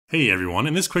Hey everyone,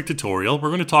 in this quick tutorial we're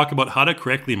going to talk about how to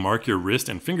correctly mark your wrist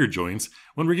and finger joints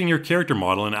when rigging your character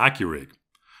model in AccuRIG.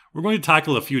 We're going to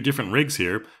tackle a few different rigs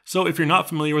here, so if you're not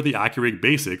familiar with the AccuRIG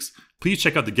basics, please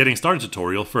check out the Getting Started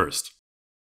tutorial first.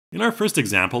 In our first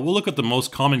example, we'll look at the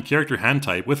most common character hand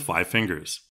type with 5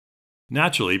 fingers.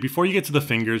 Naturally, before you get to the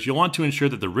fingers, you'll want to ensure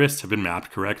that the wrists have been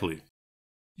mapped correctly.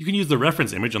 You can use the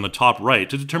reference image on the top right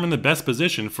to determine the best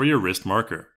position for your wrist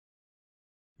marker.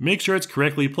 Make sure it's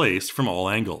correctly placed from all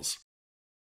angles.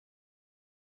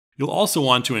 You'll also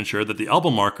want to ensure that the elbow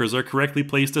markers are correctly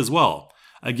placed as well,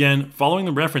 again following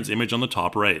the reference image on the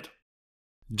top right.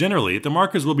 Generally, the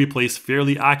markers will be placed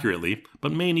fairly accurately,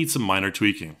 but may need some minor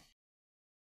tweaking.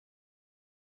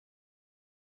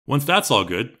 Once that's all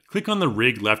good, click on the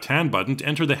Rig left hand button to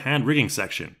enter the hand rigging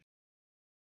section.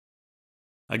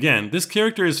 Again, this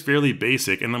character is fairly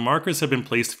basic and the markers have been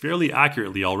placed fairly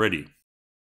accurately already.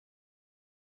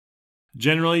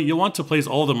 Generally, you'll want to place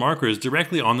all the markers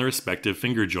directly on their respective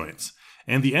finger joints,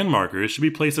 and the end markers should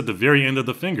be placed at the very end of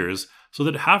the fingers so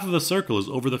that half of the circle is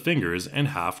over the fingers and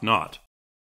half not.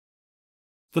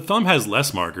 The thumb has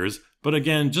less markers, but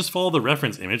again, just follow the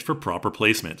reference image for proper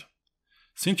placement.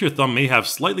 Since your thumb may have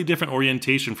slightly different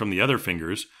orientation from the other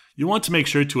fingers, you'll want to make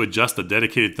sure to adjust the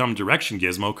dedicated thumb direction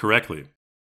gizmo correctly.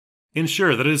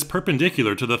 Ensure that it is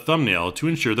perpendicular to the thumbnail to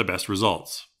ensure the best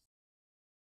results.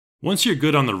 Once you're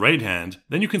good on the right hand,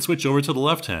 then you can switch over to the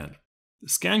left hand. The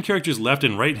scan character's left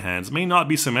and right hands may not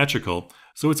be symmetrical,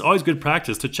 so it's always good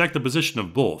practice to check the position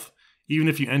of both, even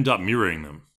if you end up mirroring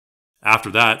them.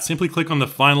 After that, simply click on the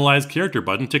Finalize Character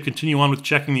button to continue on with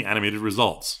checking the animated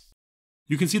results.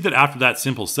 You can see that after that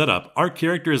simple setup, our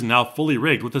character is now fully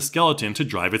rigged with a skeleton to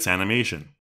drive its animation.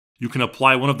 You can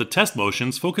apply one of the test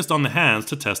motions focused on the hands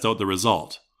to test out the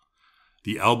result.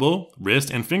 The elbow,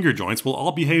 wrist, and finger joints will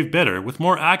all behave better with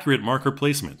more accurate marker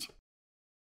placement.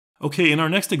 Okay, in our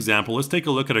next example, let's take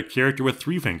a look at a character with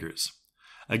 3 fingers.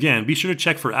 Again, be sure to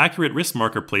check for accurate wrist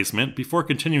marker placement before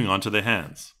continuing on to the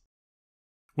hands.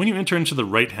 When you enter into the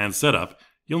right hand setup,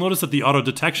 you'll notice that the auto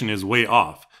detection is way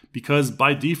off, because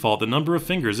by default the number of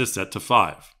fingers is set to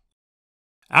 5.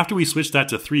 After we switch that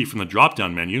to 3 from the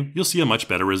drop-down menu, you'll see a much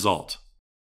better result.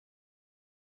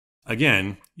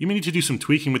 Again, you may need to do some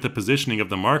tweaking with the positioning of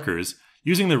the markers,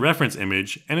 using the reference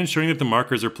image and ensuring that the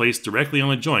markers are placed directly on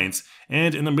the joints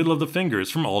and in the middle of the fingers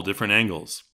from all different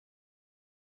angles.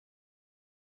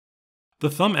 The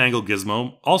thumb angle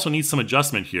gizmo also needs some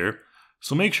adjustment here,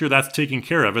 so make sure that's taken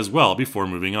care of as well before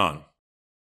moving on.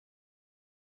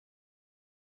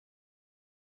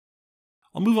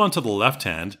 I'll move on to the left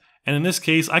hand, and in this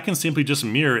case I can simply just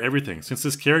mirror everything since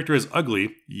this character is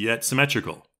ugly yet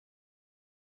symmetrical.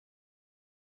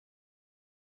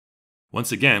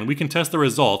 Once again, we can test the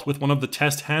result with one of the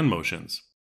test hand motions.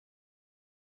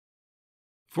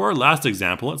 For our last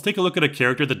example, let's take a look at a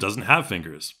character that doesn't have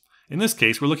fingers. In this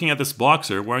case, we're looking at this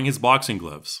boxer wearing his boxing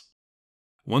gloves.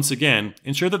 Once again,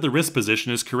 ensure that the wrist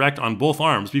position is correct on both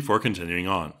arms before continuing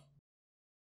on.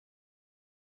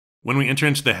 When we enter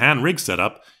into the hand rig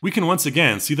setup, we can once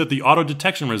again see that the auto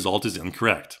detection result is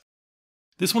incorrect.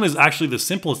 This one is actually the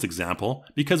simplest example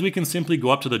because we can simply go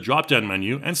up to the drop-down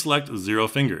menu and select 0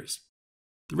 fingers.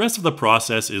 The rest of the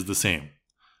process is the same.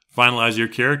 Finalize your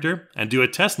character and do a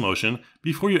test motion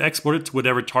before you export it to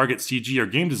whatever target CG or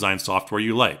game design software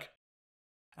you like.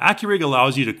 AccuRIG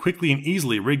allows you to quickly and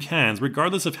easily rig hands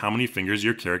regardless of how many fingers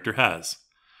your character has.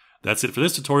 That's it for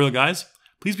this tutorial, guys.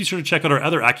 Please be sure to check out our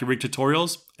other AccuRIG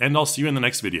tutorials, and I'll see you in the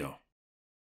next video.